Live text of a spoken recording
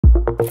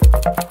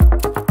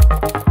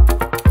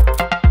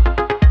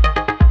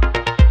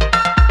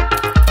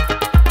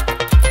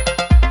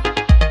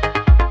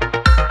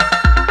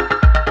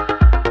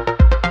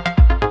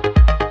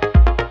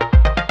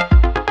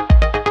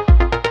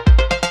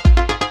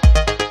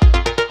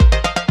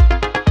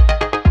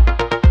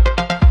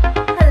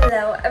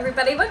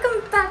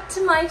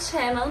my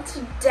channel.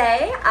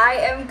 Today I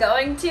am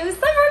going to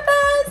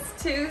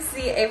Summerfest to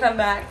see Ava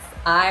Max.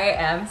 I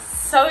am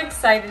so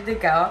excited to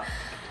go.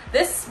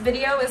 This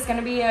video is going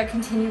to be a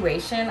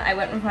continuation. I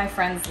went with my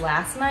friends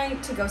last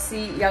night to go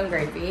see Young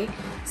Gravy,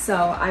 so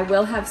I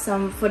will have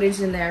some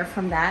footage in there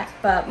from that,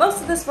 but most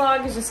of this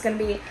vlog is just going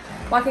to be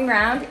walking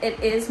around. It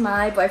is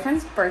my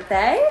boyfriend's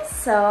birthday,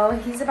 so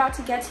he's about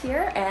to get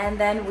here, and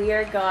then we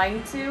are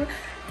going to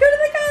go to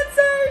the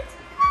concert.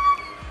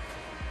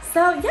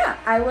 So yeah,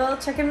 I will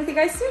check in with you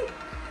guys soon.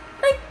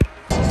 Bye.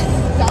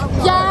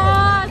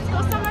 Yes,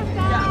 go Summerfest.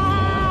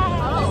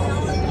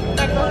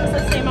 That girl has the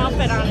same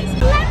outfit on.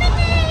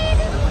 Lemonade.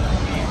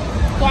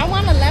 Do I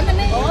want a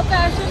lemonade? Old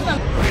fashioned.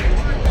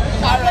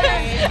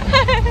 Alright.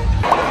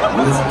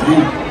 Let's do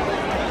it.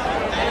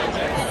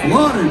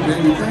 Water,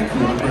 baby. Thank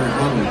you. I'm very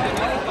hungry.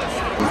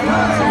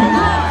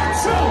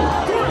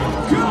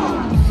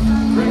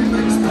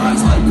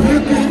 Guys like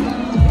whipping.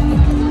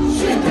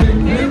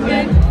 Chicken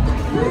whipping.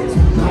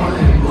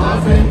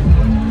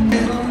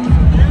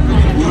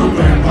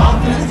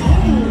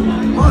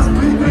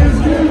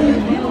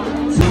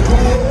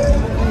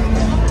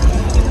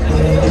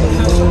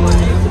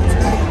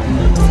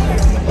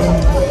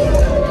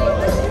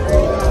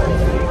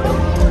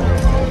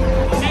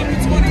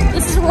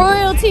 This is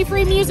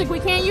royalty-free music. We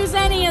can't use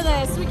any of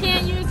this. We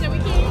can't use it. We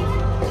can't.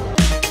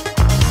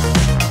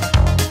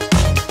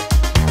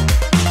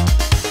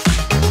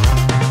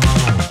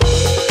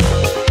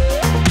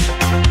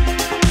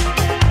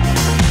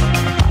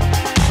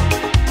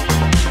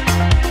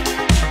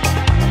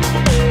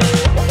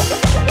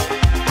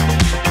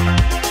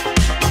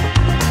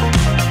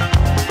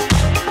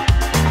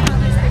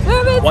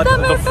 What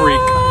the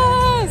freak?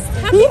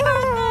 Happy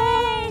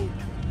birthday!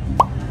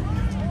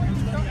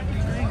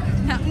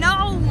 No!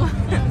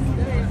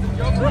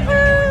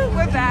 Woohoo!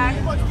 We're back.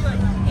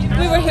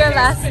 We were here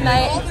last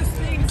night,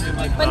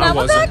 but now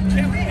we're back.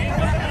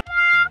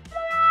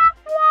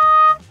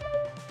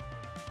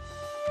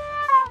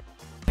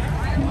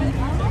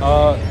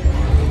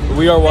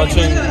 We are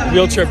watching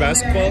wheelchair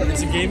basketball.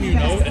 It's a game you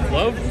know and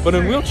love, but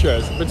in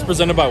wheelchairs. It's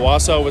presented by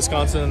Wausau,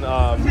 Wisconsin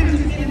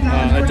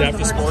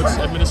Adaptive Sports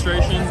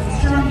Administration.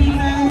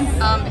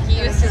 He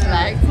used his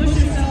leg.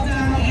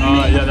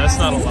 Yeah, that's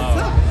not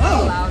allowed.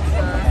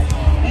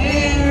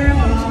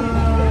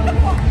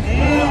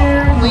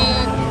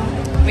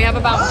 We have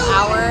about an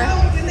hour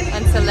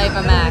until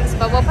Ava Max,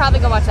 but we'll probably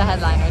go watch the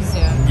headliner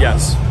soon.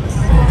 Yes.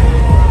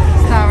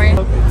 Sorry.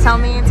 Tell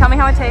me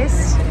how it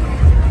tastes.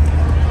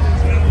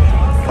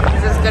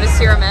 Is it as good as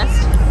Sierra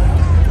Mist?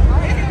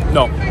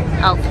 No.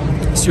 Oh.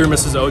 Sierra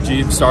Mist is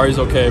OG. Starry's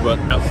okay, but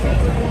no.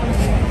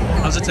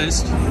 How's it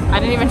taste? I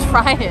didn't even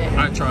try it.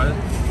 Alright, try it.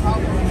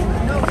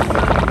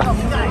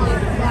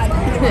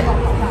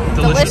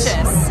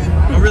 Delicious.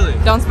 Oh, really?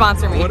 Don't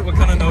sponsor me. What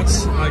kind of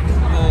notes? Like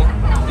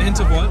a hint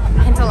of what?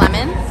 A hint of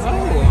lemon.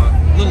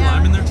 Oh, a little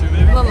lime in there too,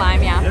 maybe? A little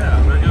lime, yeah.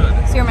 Yeah, very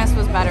good. Sierra Mist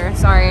was better.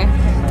 Sorry.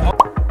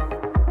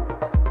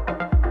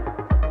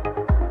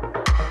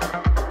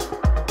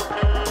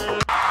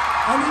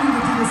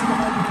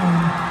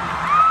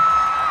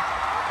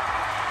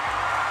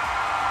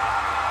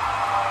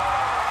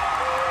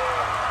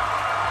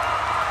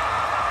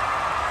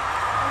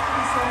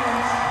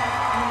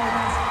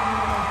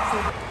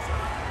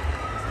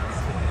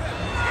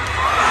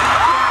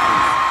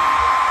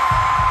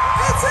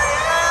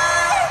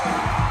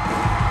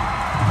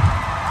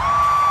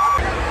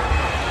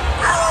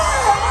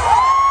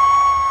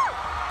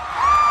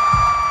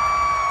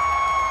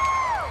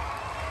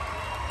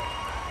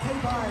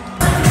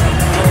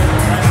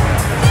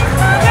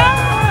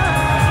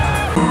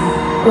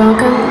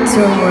 Welcome to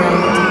a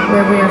world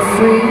where we are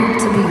free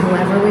to be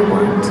whoever we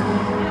want,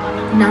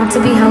 not to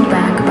be held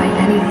back by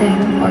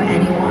anything or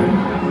anyone.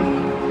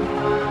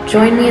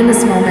 Join me in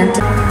this moment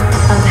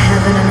of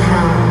heaven and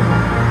hell,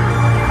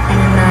 and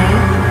a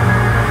night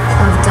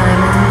of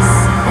diamonds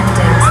and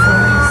dance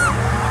floors.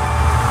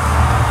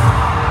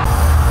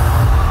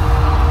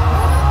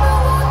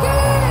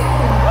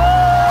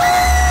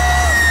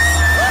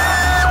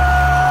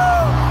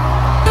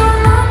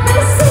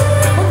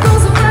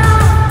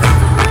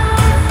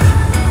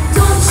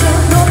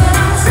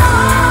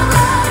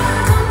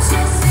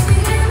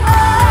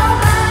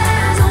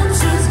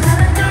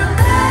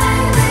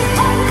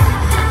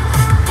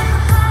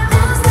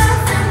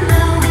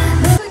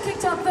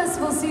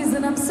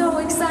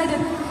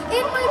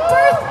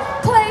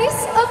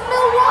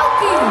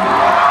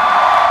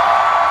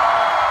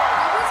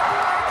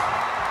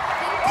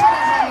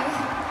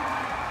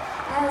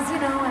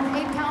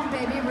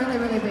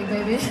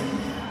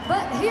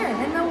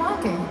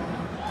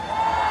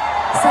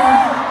 So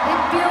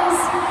it feels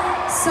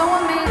so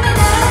amazing.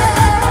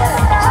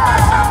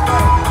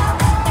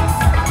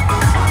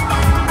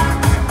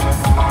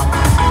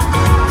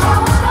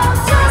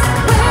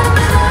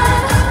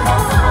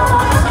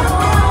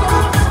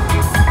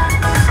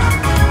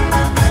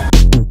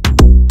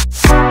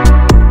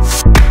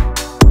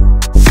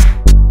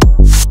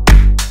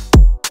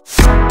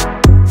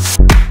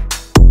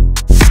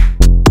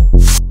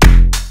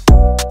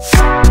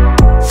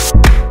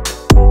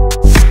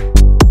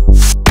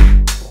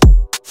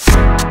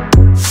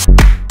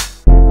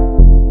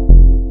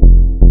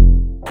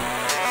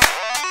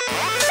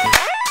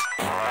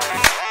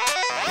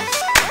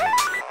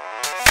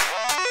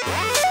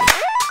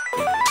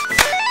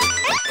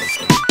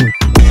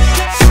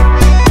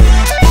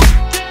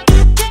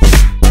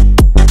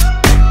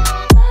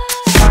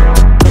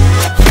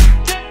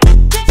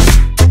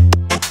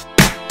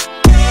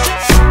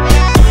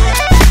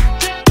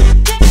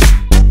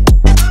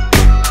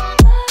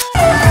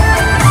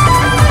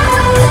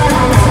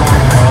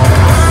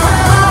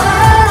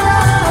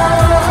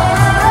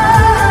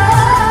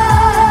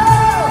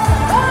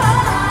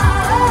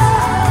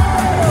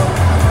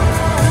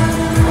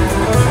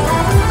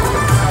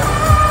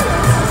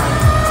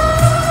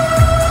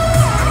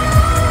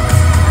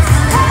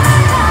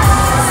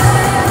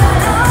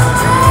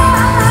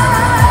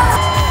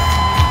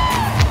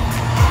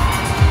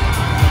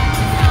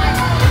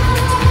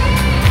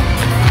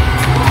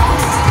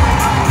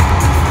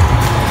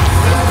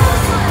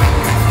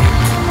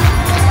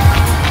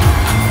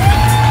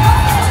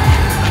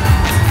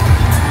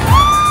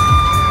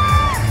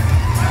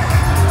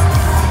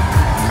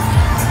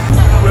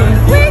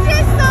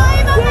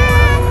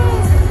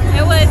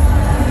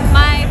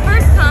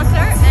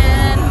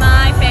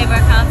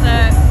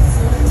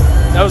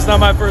 That was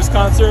not my first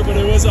concert, but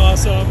it was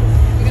awesome.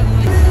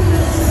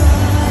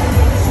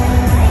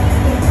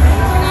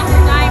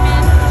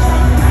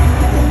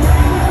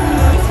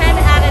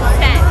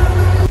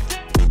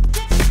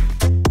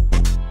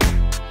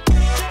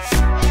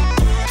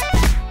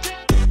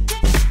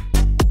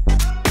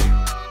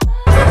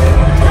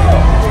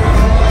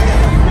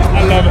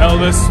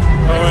 Elvis.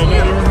 Oh, wait, no,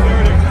 you're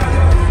recording.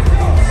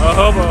 A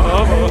hobo,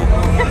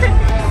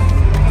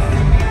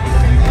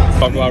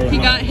 hobo. He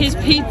got his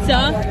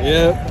pizza.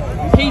 Yep.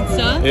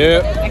 Pizza.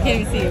 Yep. I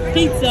can't even see it.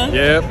 Pizza.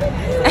 Yep.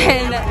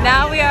 And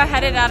now we are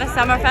headed out of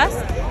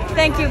Summerfest.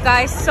 Thank you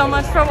guys so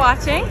much for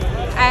watching,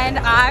 and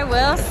I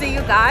will see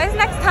you guys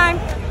next time.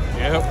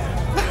 Yep.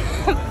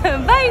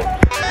 Bye.